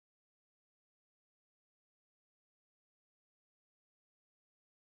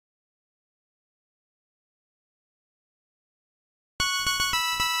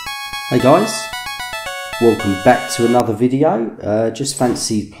Hey guys, welcome back to another video. Just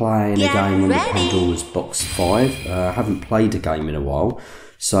fancied playing a game on the Pandora Box 5. Haven't played a game in a while,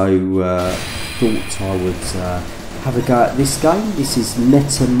 so thought I would have a go at this game. This is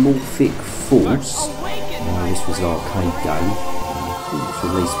Metamorphic Force. This was an arcade game. I think it was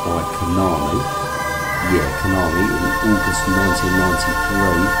released by Konami. Yeah, Konami in August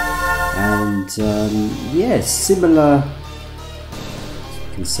 1993. And yeah, similar.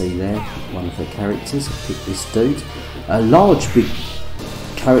 You can see there one of the characters. I picked this dude. Large big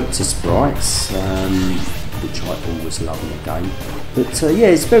character sprites, which I always love in a game. But yeah,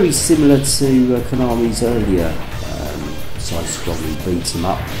 it's very similar to Konami's earlier side-scrolling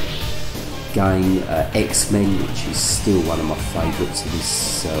beat-em-up game, X-Men, which is still one of my favourites to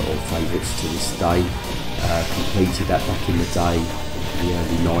this, to this day. Completed that back in the day, in the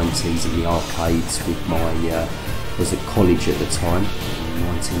early 90s in the arcades with my. Was at college at the time,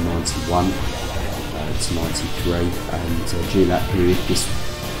 1991 to 93, and during that period this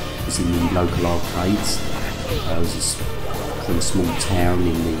was in the local arcades. I was from a small town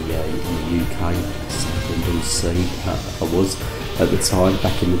in the UK, South-on-Sea, I was at the time,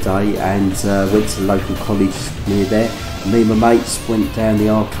 back in the day, and went to the local college near there. Me and my mates went down the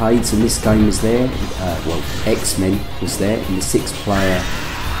arcades and this game was there, well, X-Men was there in the six player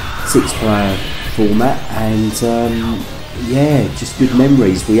format, and yeah, just good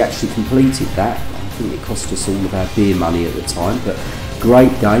memories. We actually completed that. I think it cost us all of our beer money at the time, but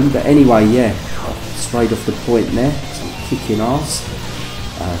great game. But anyway, yeah, straight off the point there, some kicking ass,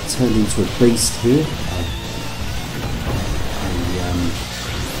 turned into a beast here,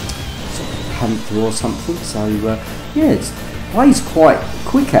 sort of panther or something. So yeah, it plays quite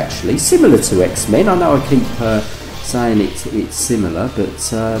quick actually, similar to X-Men. I know I keep saying it's similar,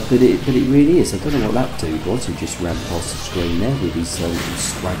 but it really is. I don't know what that dude was who just ran past the screen there with his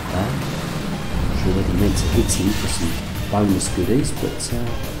swag bag. I'm sure whether he meant to hit him for some bonus goodies, but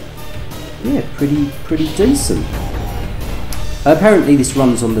yeah, pretty decent. Apparently this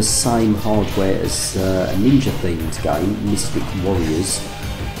runs on the same hardware as a ninja themed game, Mystic Warriors.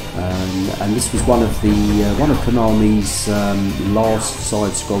 And this was one of Konami's last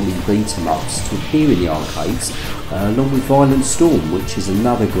side-scrolling beat-em-ups to appear in the arcades, along with Violent Storm, which is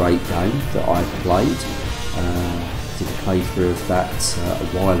another great game that I played. Did a playthrough of that a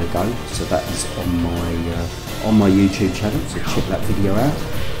while ago, so that is on my YouTube channel. So check that video out.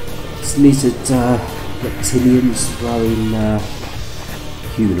 It's lizard reptilians throwing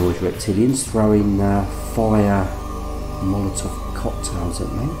humanoid reptilians throwing fire Molotov cocktails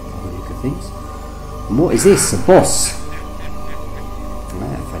at me, by the look of things. And what is this? A boss?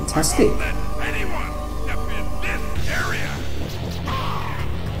 Yeah, fantastic.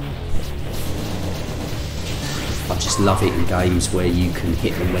 I just love it in games where you can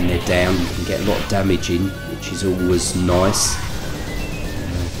hit them when they're down. You can get a lot of damage in, which is always nice.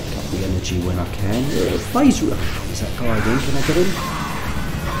 Pick up the energy when I can. Phase. Is that guy again? Can I get him?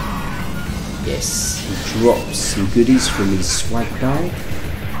 Yes, he drops some goodies from his swag bag.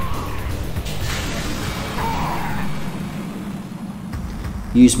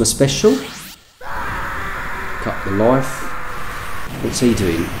 Use my special. Cut the life. What's he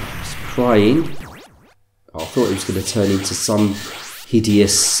doing? He's praying. Oh, I thought he was going to turn into some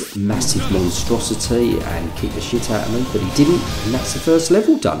hideous, massive monstrosity and kick the shit out of me, but he didn't, and that's the first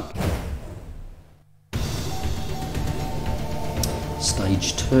level done.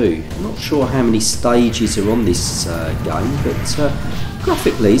 Stage 2. Not sure how many stages are on this game, but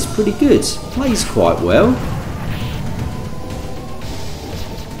graphically it's pretty good. Plays quite well.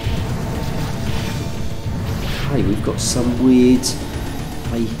 Okay, we've got some weird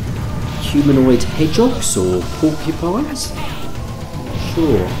humanoid hedgehogs or porcupines. Not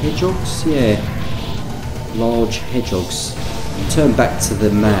sure. Hedgehogs? Yeah. Large hedgehogs. You turn back to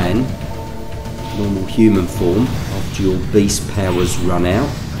the man, normal human form, after your beast powers run out,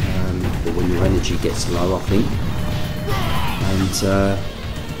 or when your energy gets low, I think. And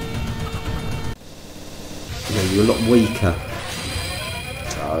yeah, you're a lot weaker.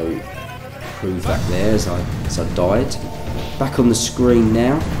 So prove that there as I died. Back on the screen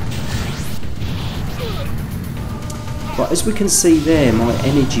now. But as we can see there, my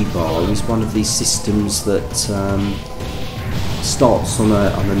energy bar is one of these systems that starts on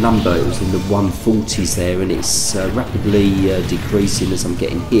a number. It was in the 140s there, and it's rapidly decreasing as I'm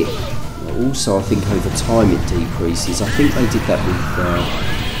getting hit. Also, I think over time it decreases. I think they did that with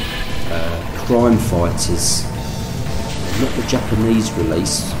Crime Fighters, not the Japanese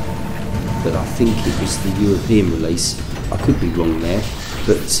release, but I think it was the European release. I could be wrong there.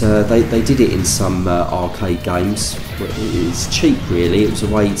 but they did it in some arcade games. It's cheap really, it was a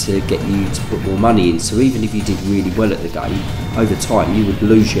way to get you to put more money in, so even if you did really well at the game, over time you would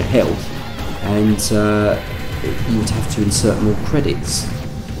lose your health and you would have to insert more credits.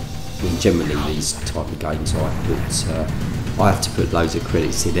 I mean, generally these type of games I have to put loads of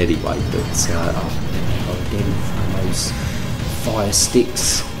credits in anyway, but again, from those fire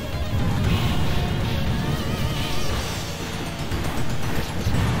sticks.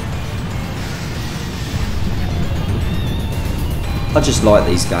 I just like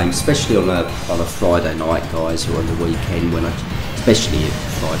these games, especially on a Friday night, guys, or on the weekend, especially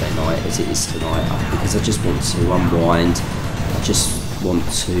Friday night as it is tonight, because I just want to unwind. I just want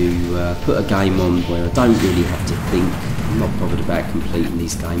to put a game on where I don't really have to think. I'm not bothered about completing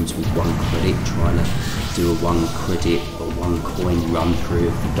these games with 1 credit, trying to do a 1 credit or 1 coin run through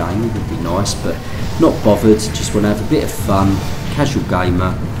of the game. It would be nice, but not bothered, just want to have a bit of fun. Casual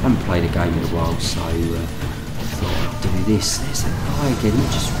gamer, haven't played a game in a while, so do this. There's that guy again, he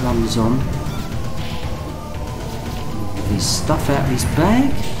just runs on with his stuff out of his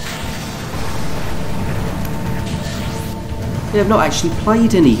bag. Yeah, I've not actually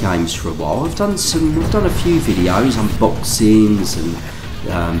played any games for a while. I've done a few videos, unboxings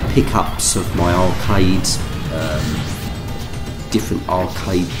and pickups of my arcade, different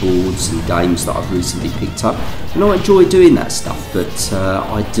arcade boards and games that I've recently picked up, and I enjoy doing that stuff. But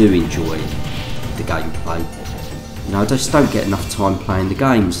I do enjoy the gameplay. You know, I just don't get enough time playing the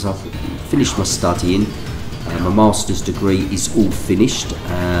games. I've finished my studying, my master's degree is all finished,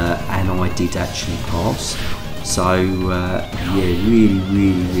 and I did actually pass. So yeah,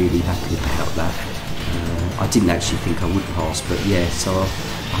 really happy about that. I didn't actually think I would pass, but yeah, so I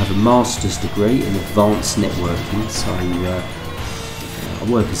have a master's degree in advanced networking, so I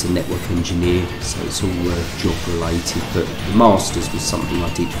work as a network engineer, so it's all job related, but the master's was something I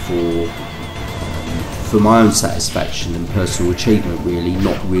did for my own satisfaction and personal achievement really,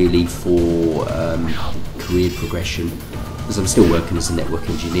 not really for career progression, because I'm still working as a network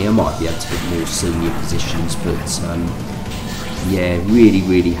engineer. I might be able to get more senior positions, but yeah,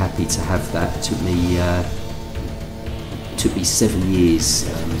 really happy to have that. It took me 7 years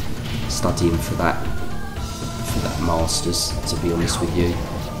studying for that masters, to be honest with you,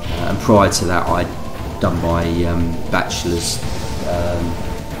 and prior to that I'd done my bachelor's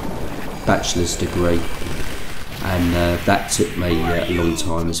degree, and that took me a long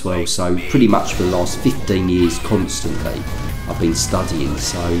time as well. So pretty much for the last 15 years constantly I've been studying,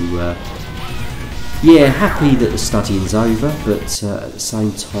 so yeah, happy that the studying's over, but at the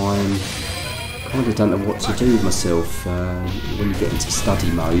same time kind of don't know what to do with myself. When you get into study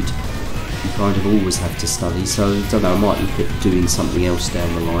mode, you kind of always have to study, so I don't know, I might look at doing something else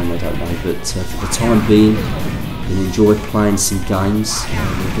down the line, I don't know, but for the time being I enjoy playing some games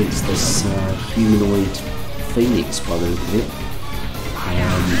against this humanoid phoenix by the look of it.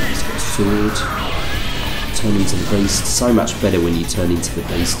 He's got a sword, turn into the beast. So much better when you turn into the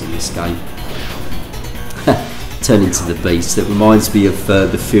beast in this game. Turn into the beast. That reminds me of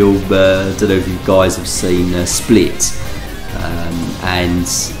the film, I don't know if you guys have seen Split and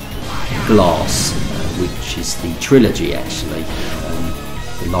Glass, which is the trilogy actually,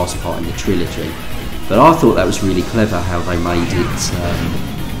 the last part in the trilogy. But I thought that was really clever how they made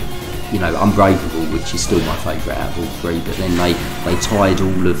it, you know, unbreakable, which is still my favourite out of all 3. But then they tied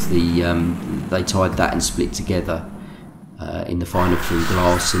all of the they tied that and Split together in the final film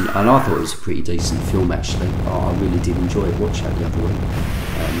Glass, and I thought it was a pretty decent film actually. I really did enjoy it. Watched that the other week.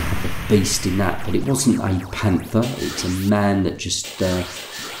 Had the beast in that, but it wasn't a panther. It's a man that just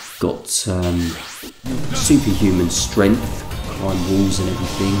got superhuman strength, climbed walls and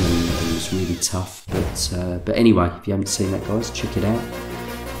everything, and was really tough. But anyway, if you haven't seen that, guys, check it out.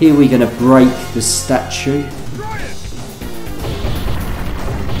 Here we're going to break the statue.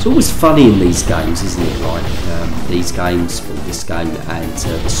 It's always funny in these games, isn't it? Like these games, or this game, and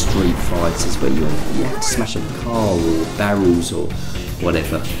the Street Fighters, where you have to smash a car or barrels or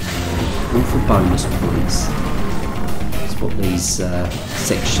whatever, all for bonus points. That's what these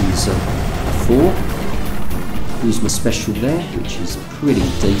sections are for. Use my special there, which is pretty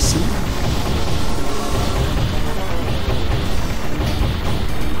decent.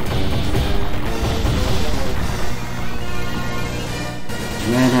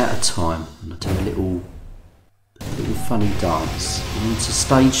 Ran out of time, and I do a little funny dance. We're into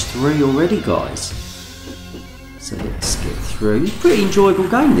stage 3 already, guys. So let's get through. Pretty enjoyable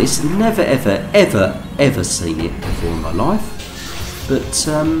game, this. Never ever seen it before in my life. But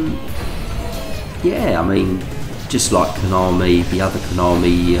yeah, I mean, just like Konami, the other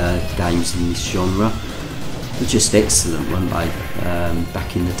Konami games in this genre, were just excellent, weren't they?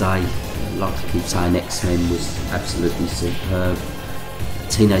 Back in the day, like I keep saying, X-Men was absolutely superb.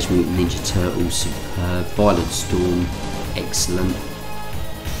 Teenage Mutant Ninja Turtles, superb. Violent Storm, excellent.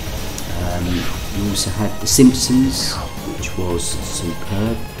 You also had The Simpsons, which was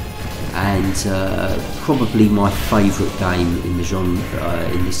superb, and probably my favourite game in the genre,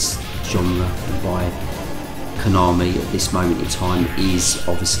 in this genre by Konami at this moment in time is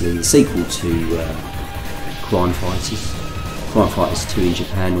obviously the sequel to Crime Fighters 2 in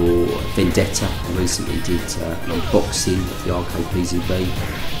Japan, or Vendetta. I recently did an unboxing of the arcade PCB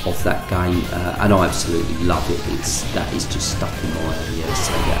of that game, and I absolutely love it. That is just stuck in my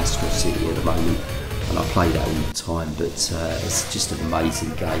Sega Astro City at the moment, and I play that all the time. But it's just an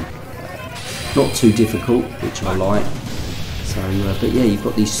amazing game, not too difficult, which I like. So, but yeah, you've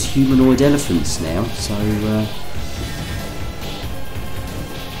got these humanoid elephants now. So.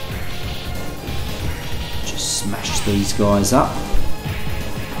 Smash these guys up.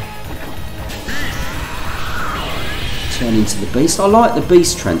 Turn into the beast. I like the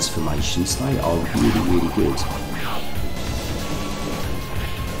beast transformations, they are really good.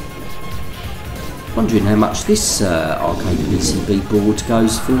 Wondering how much this arcade PCB board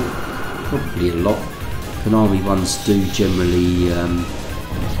goes for. Probably a lot. Konami ones do generally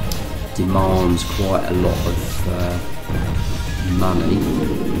demand quite a lot of money.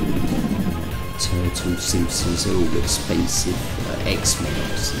 Turtles, Simpsons are all expensive. X-Men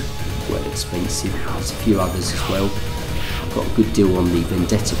obviously well expensive. There's a few others as well. I've got a good deal on the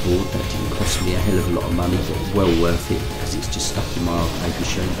Vendetta board. That didn't cost me a hell of a lot of money, but well worth it because it's just stuck in my arcade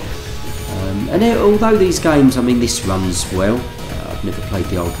machine. Although these games, I mean, this runs well. I've never played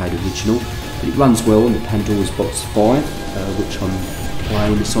the arcade original, but it runs well on the Pandora Box 5, which I'm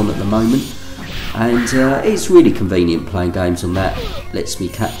playing this on at the moment. And it's really convenient playing games on that. Lets me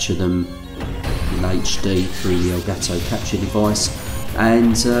capture them in HD through the Elgato capture device,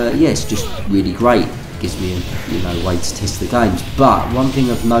 and yeah, it's just really great. Gives me a way to test the games. But one thing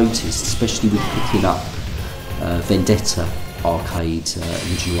I've noticed, especially with picking up Vendetta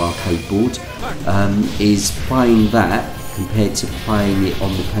original arcade board, is playing that compared to playing it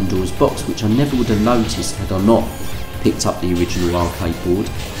on the Pandora's Box, which I never would have noticed had I not picked up the original arcade board,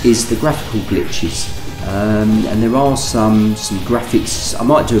 is the graphical glitches. And there are some graphics. I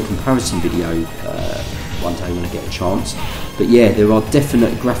might do a comparison video one day when I get a chance, but yeah, there are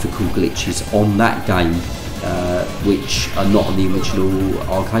definite graphical glitches on that game which are not on the original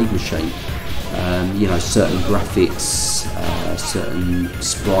arcade machine. Certain graphics, certain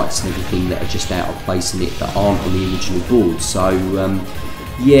sprites and everything that are just out of place in it that aren't on the original board. So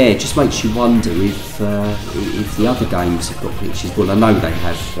yeah, it just makes you wonder if the other games have got glitches. Well, I know they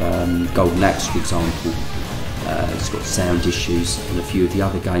have. Golden Axe, for example, it's got sound issues, and a few of the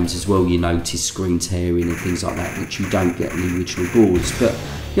other games as well. You notice screen tearing and things like that, which you don't get on the original boards. But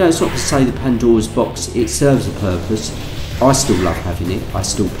it's not to say the Pandora's Box, it serves a purpose. I still love having it. I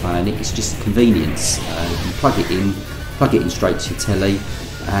still play on it. It's just convenience. You plug it in straight to your telly,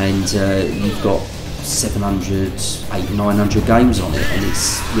 and you've got 700, 800, 900 games on it, and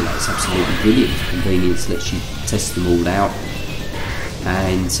it's absolutely brilliant. Convenience lets you test them all out,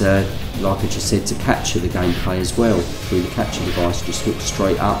 and like I just said, to capture the gameplay as well through the capture device, just hook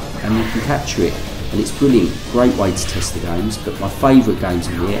straight up and you can capture it, and it's brilliant. Great way to test the games. But my favourite games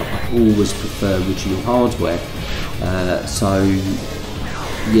in here, I always prefer original hardware. So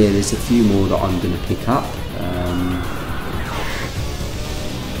yeah, there's a few more that I'm going to pick up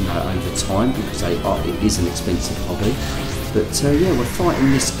over time, because it is an expensive hobby. But yeah, we're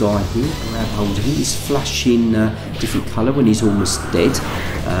fighting this guy here. Grab hold of him. He's flashing different colour when he's almost dead.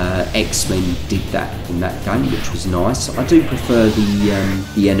 X-Men did that in that game, which was nice. I do prefer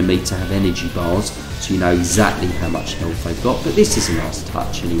the enemy to have energy bars, so you know exactly how much health they've got. But this is a nice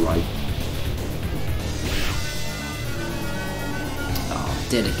touch anyway. Oh,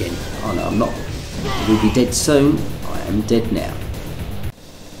 dead again. Oh no, I'm not. I will be dead soon. I am dead now.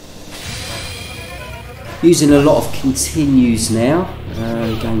 Using a lot of continues now.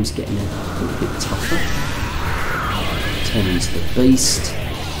 The game's getting a little bit tougher. Turn into the beast.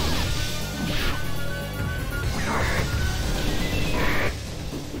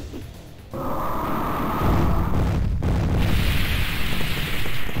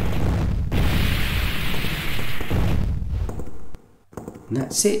 And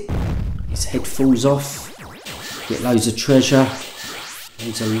that's it. His head falls off. Get loads of treasure.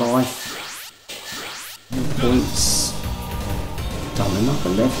 Loads of life. Points. Done another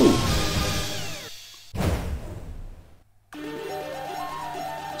level.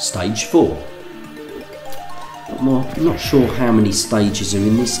 Stage 4. I'm not sure how many stages are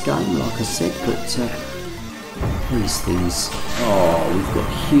in this game, like I said, but these things. Oh, we've got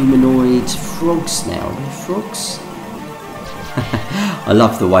humanoid frogs now. Are they frogs? I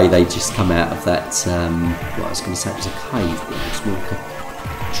love the way they just come out of that, what I was going to say it was a cave, but it was more like a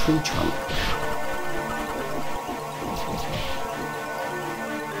tree trunk.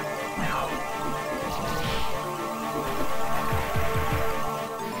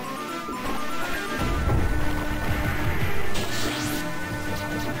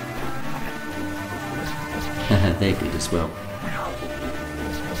 They're good as well.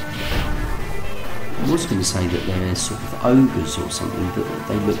 I was going to say that they're sort of ogres or something, but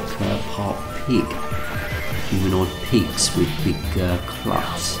they look part pig. Humanoid pigs with big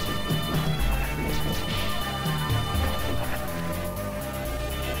clubs.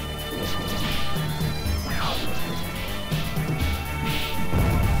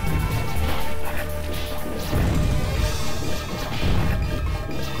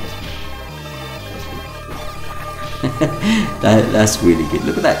 That's really good.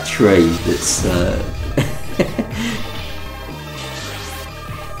 Look at that tree that's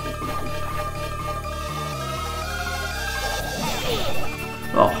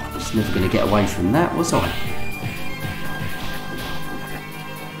oh, I was never going to get away from that, was I?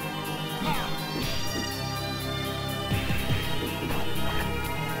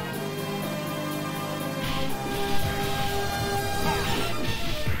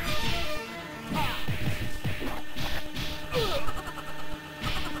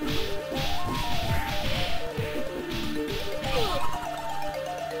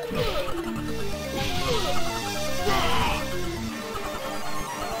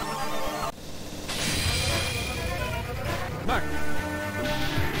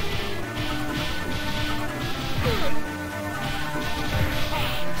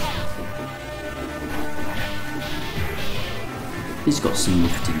 He's got some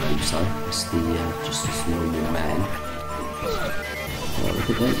nifty moves though. It's the just this normal man. Oh, look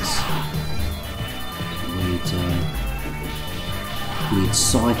at this. Weird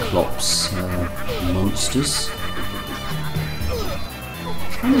Cyclops monsters.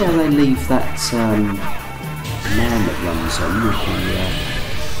 Funny how they leave that man that runs on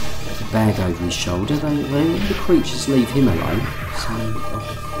with the bag over his shoulder. The creatures leave him alone. So,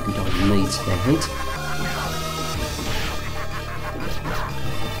 oh, good old knee to their head.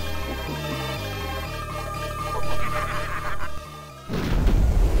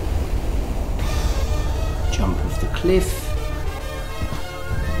 Jump off the cliff.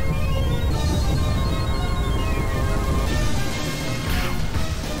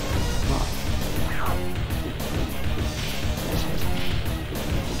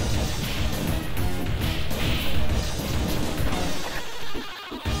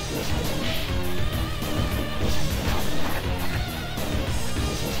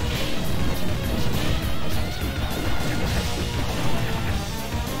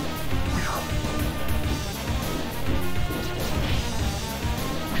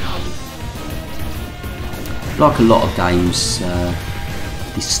 Like a lot of games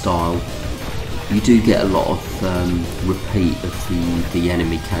this style, you do get a lot of repeat of the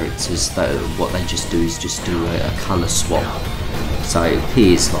enemy characters. What they just do is just do a colour swap, so it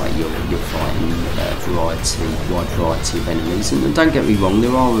appears like you're fighting a wide variety of enemies. And don't get me wrong,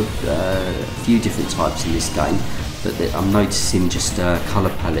 there are a few different types in this game, but I'm noticing just a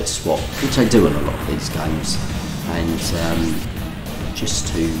colour palette swap, which I do in a lot of these games, and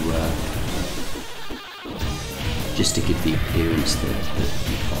just to give the appearance that you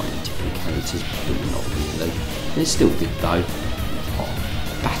find different characters, but not really. They're still good though. Oh,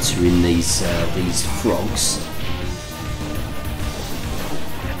 battering these frogs.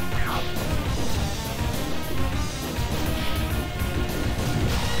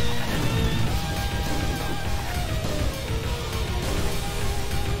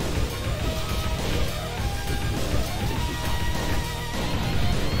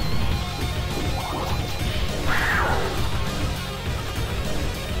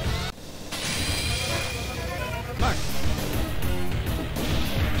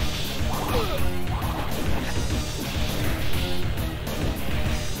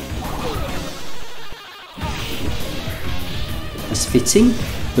 That's fitting.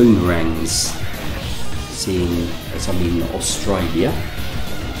 Boomerangs. Seeing as I'm in Australia.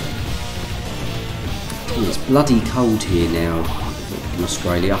 Oh, it's bloody cold here now in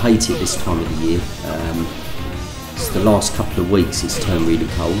Australia. I hate it this time of the year. It's the last couple of weeks it's turned really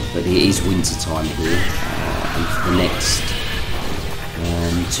cold, but it is winter time here, and for the next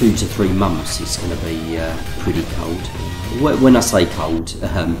 2 to 3 months it's going to be pretty cold. When I say cold,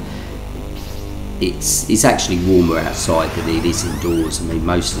 it's actually warmer outside than it is indoors. I mean,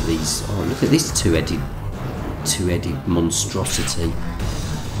 most of these. Oh, look at this two-headed two-headed monstrosity.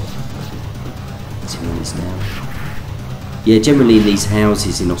 Now. Yeah, generally in these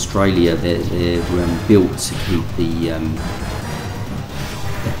houses in Australia, they're built to keep the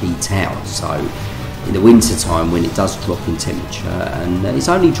heat out. So in the winter time, when it does drop in temperature, and it's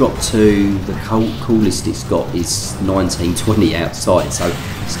only dropped to the coolest it's got is 19, 20 outside, so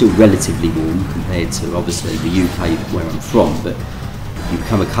it's still relatively warm compared to obviously the UK where I'm from. But you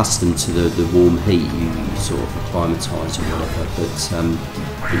become accustomed to the warm heat, you sort of acclimatise or whatever. But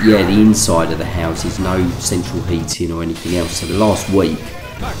yeah, the inside of the house is no central heating or anything else. So the last week,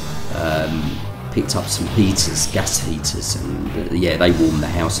 picked up some heaters, gas heaters, and yeah, they warm the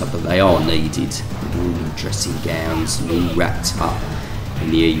house up, but they are needed. All dressing gowns and all wrapped up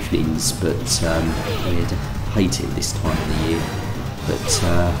in the evenings. But I hate it this time of the year. But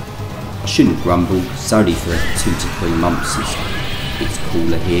I shouldn't grumble. It's only for 2 to 3 months. It's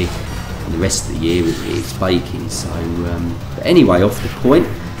cooler here, and the rest of the year it's baking. So, but anyway, off the point.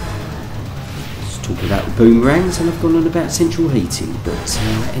 Let's talk about the boomerangs, and I've gone on about central heating. But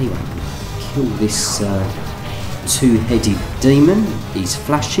anyway, kill this two-headed demon. He's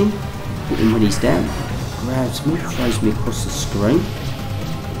flashing. Hit him when he's down. Grabs me, throws me across the screen.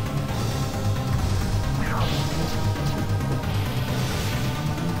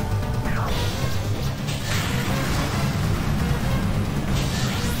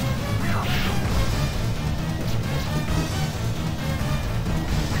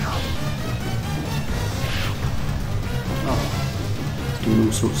 Doing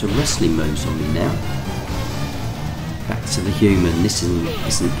all sorts of wrestling moves on me now. Back to the human. This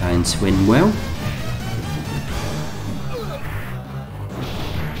isn't going to end well.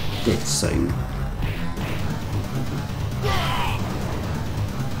 Dead soon.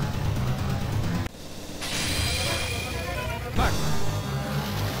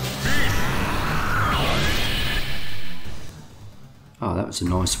 Oh, that was a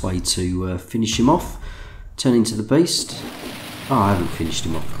nice way to finish him off. Turn into the beast. Oh, I haven't finished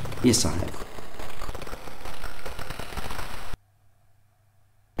him off. Yes, I have.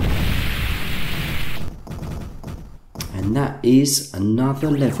 And that is another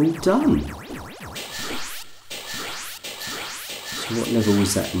level done. So what level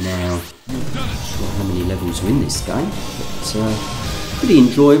is that now? I'm not sure how many levels are in this game, but pretty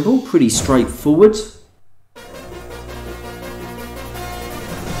enjoyable, pretty straightforward.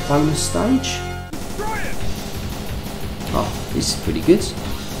 Bonus stage. Oh, this is pretty good.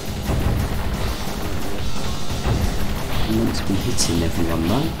 I'm meant to be hitting everyone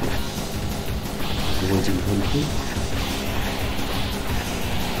though. Avoiding people.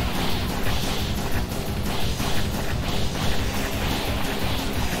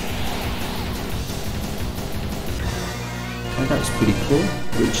 Oh, that was pretty cool.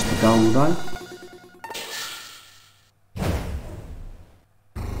 Reached the goal though.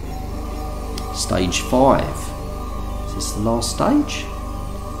 Stage 5. Is this the last stage?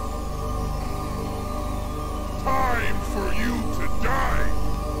 Time for you to die!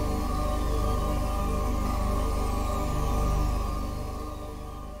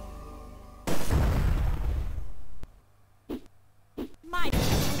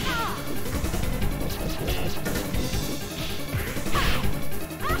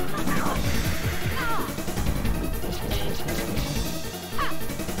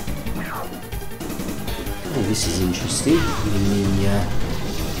 Oh, this is interesting. In the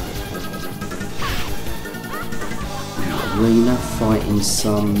arena, fighting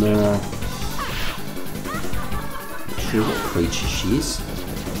some. Not sure what creature she is.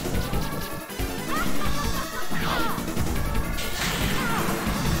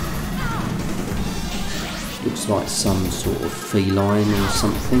 She looks like some sort of feline or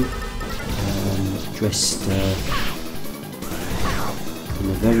something, dressed in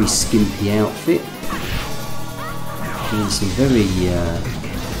a very skimpy outfit. Doing some very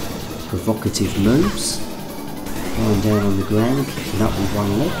provocative moves. Lying down on the ground, kicking up with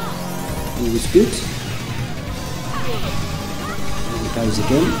one leg. All was good. There it goes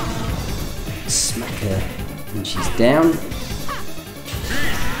again. Smack her when she's down.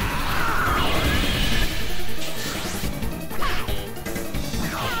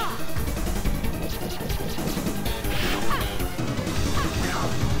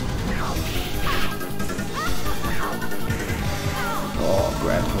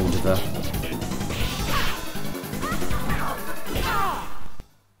 Grab hold of her.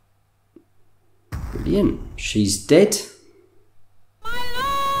 Brilliant. She's dead.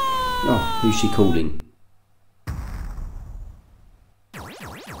 Oh, who's she calling?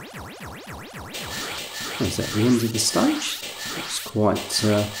 Oh, is that the end of the stage? That's quite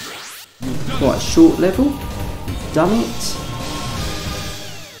a short level. done it.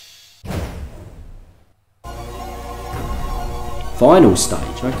 Final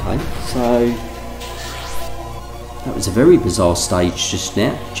stage, okay, so that was a very bizarre stage just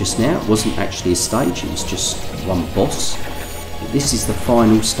now. It wasn't actually a stage, it was just one boss. But this is the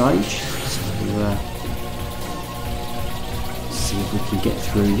final stage, so see if we can get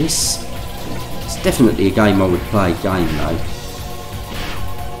through this. It's definitely a game I would play again though.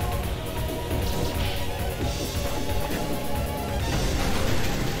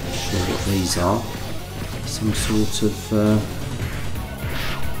 Not sure what these are. Some sort of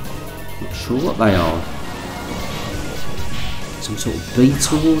not sure what they are. Some sort of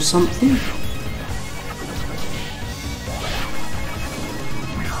beetle or something?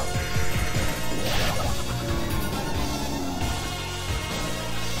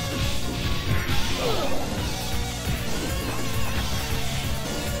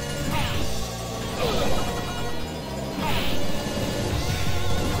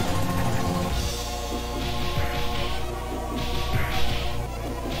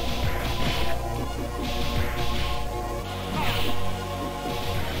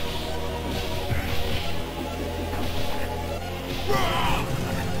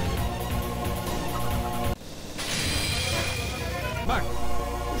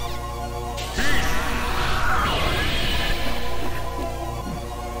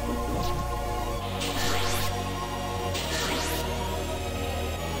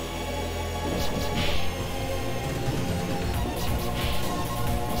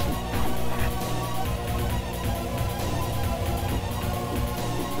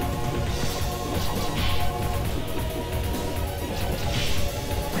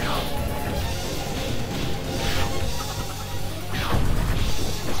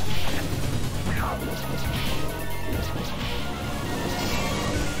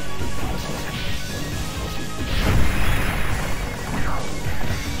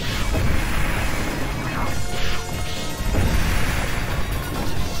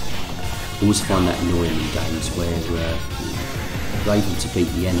 I always find that annoying in games where you're able to beat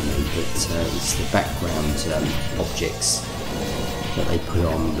the enemy, but it's the background objects that they put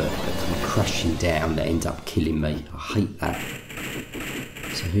on that come crashing down that end up killing me. I hate that.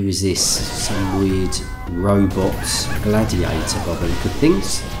 So who is this? Some weird robot gladiator by the look of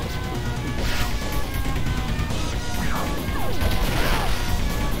things.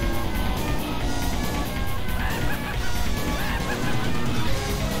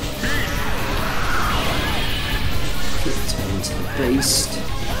 Beast.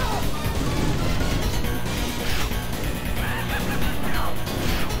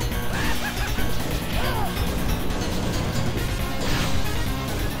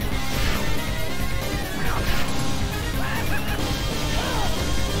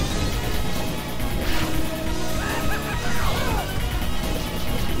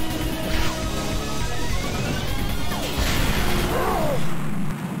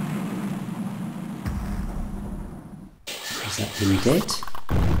 Is that him dead?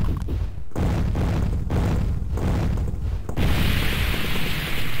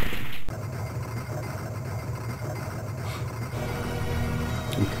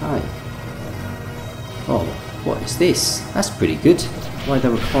 Okay. Oh, what is this? That's pretty good. The way they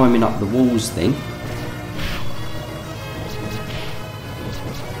were climbing up the walls then.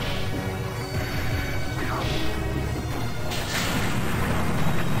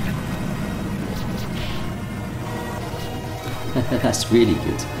 That's really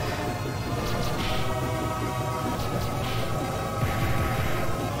good.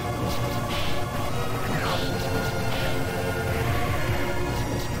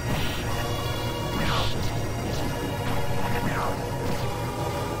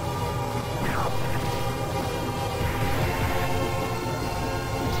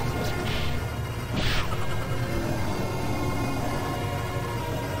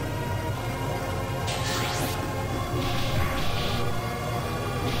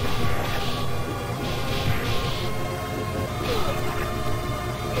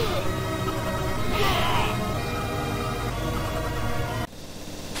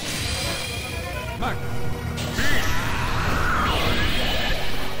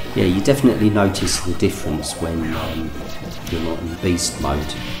 Yeah, you definitely notice the difference when you're not in beast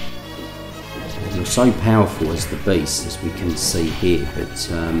mode. You're so powerful as the beast, as we can see here, but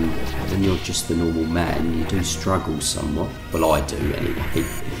when you're just the normal man, you do struggle somewhat. Well, I do anyway.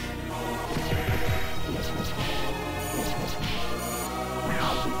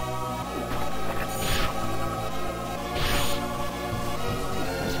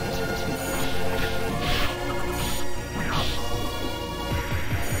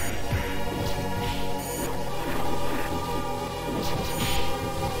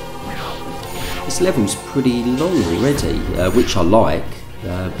 this level's pretty long already, which I like,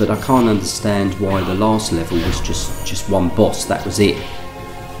 but I can't understand why the last level was just one boss, that was it.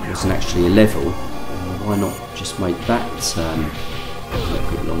 It wasn't actually a level. Why not just make that a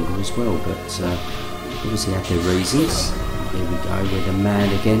little bit longer as well, but obviously had their reasons. There we go, with a man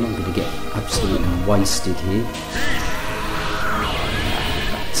again. I'm going to get absolutely wasted here.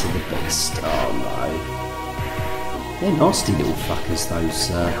 Back to the beast. Oh no. They're nasty little fuckers,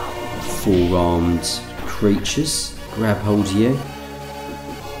 those four-armed creatures. Grab hold of you.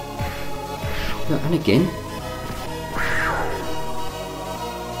 And again.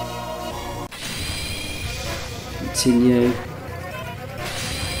 Continue.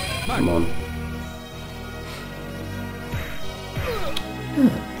 Come on.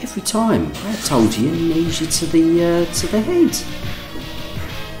 Every time. I told you, he moves you to the head.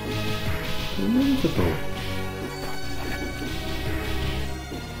 Unbelievable.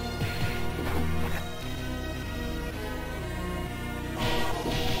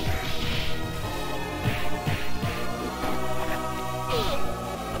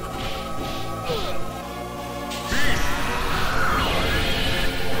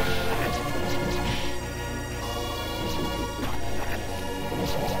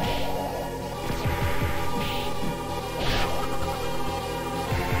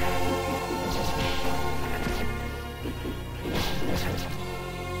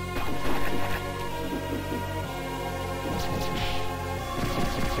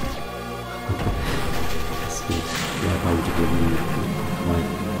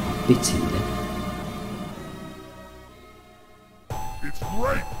 Bit in there. It's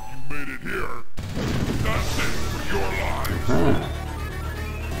great you made it here. That's it for your lives.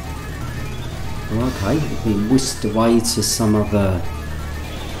 Well, okay, we've been whisked away to some other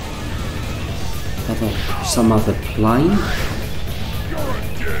plane. You're a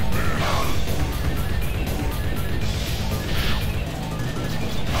dead man.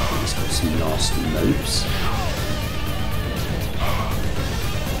 He's got some nasty moves.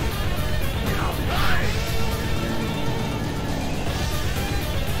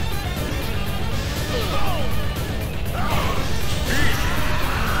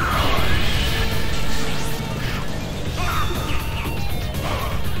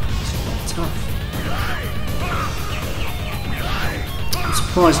 I'm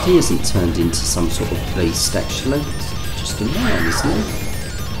surprised he hasn't turned into some sort of beast actually. It's just a man, isn't he?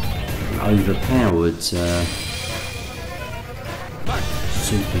 An overpowered superhuman.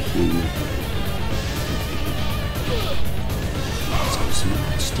 He's got some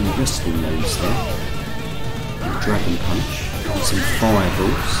nasty wrestling moves there. And dragon punch. And some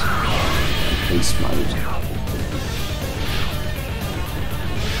fireballs. And beast mode.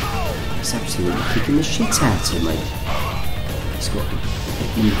 He's absolutely kicking the shit out of me. He's got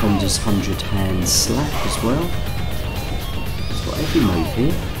Honda's 100-hand slap as well. He's got every move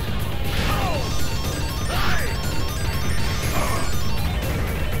here.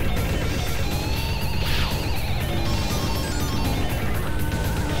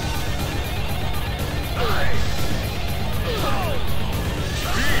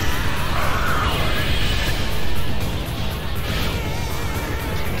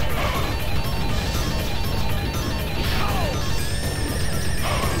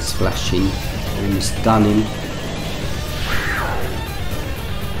 Flashing, almost done him.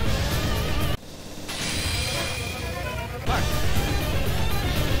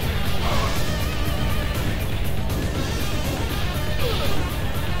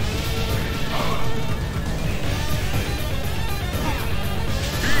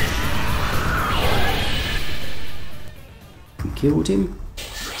 We killed him.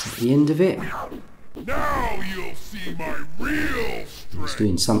 Is that the end of it? Now you'll see my real strength. He's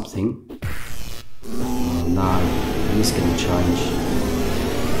doing something. Oh no, he's going to change.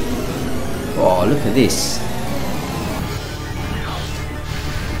 Oh, look at this.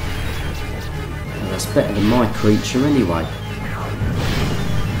 Well, that's better than my creature anyway.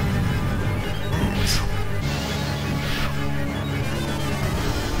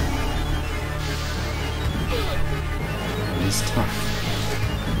 He's tough.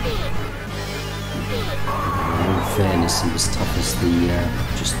 In all fairness, he was tough as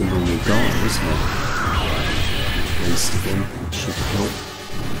just the normal guy, wasn't he? Released again, that should help.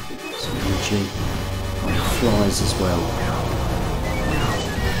 Some energy. Oh, flies as well.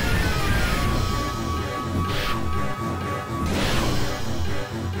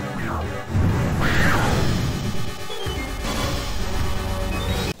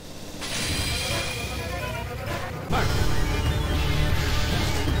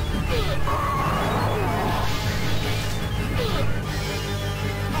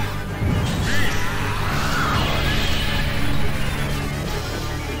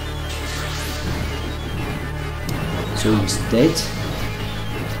 It's almost dead.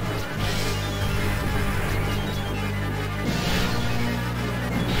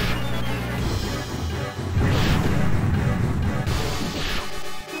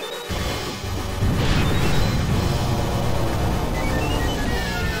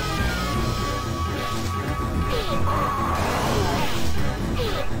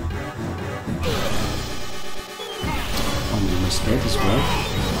 Dead as well.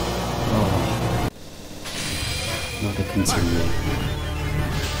 Oh, another continue.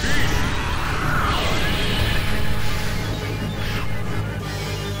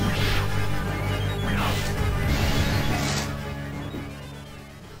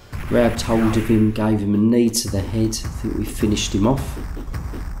 Grabbed hold of him, gave him a knee to the head. I think we finished him off.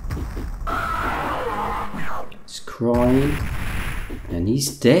 He's crying, and he's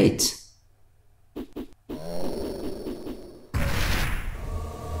dead.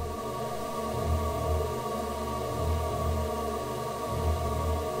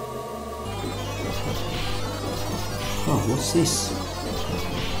 Oh, what's this? Is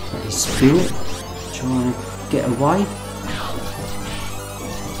that his spirit trying to get away?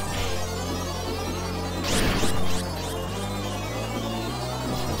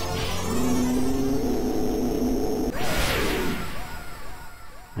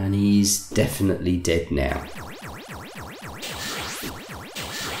 And he's definitely dead now.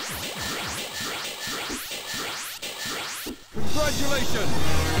 Congratulations!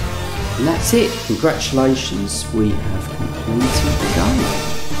 And that's it. Congratulations, we have completed the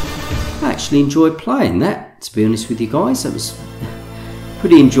game. I actually enjoyed playing that, to be honest with you guys. That was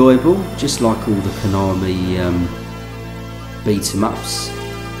pretty enjoyable, just like all the Konami beat-em-ups,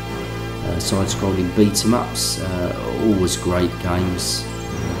 side-scrolling beat-em-ups. Always great games,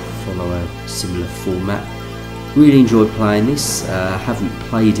 follow a similar format. Really enjoyed playing this. Haven't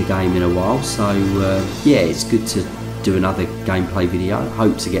played a game in a while, so yeah, it's good to do another gameplay video.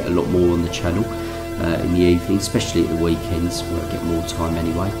 Hope to get a lot more on the channel in the evening, especially at the weekends where I get more time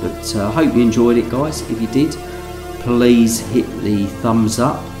anyway. But I hope you enjoyed it, guys. If you did, please hit the thumbs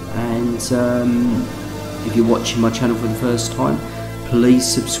up, and if you're watching my channel for the first time, please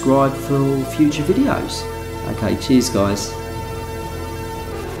subscribe for future videos. Okay, cheers guys.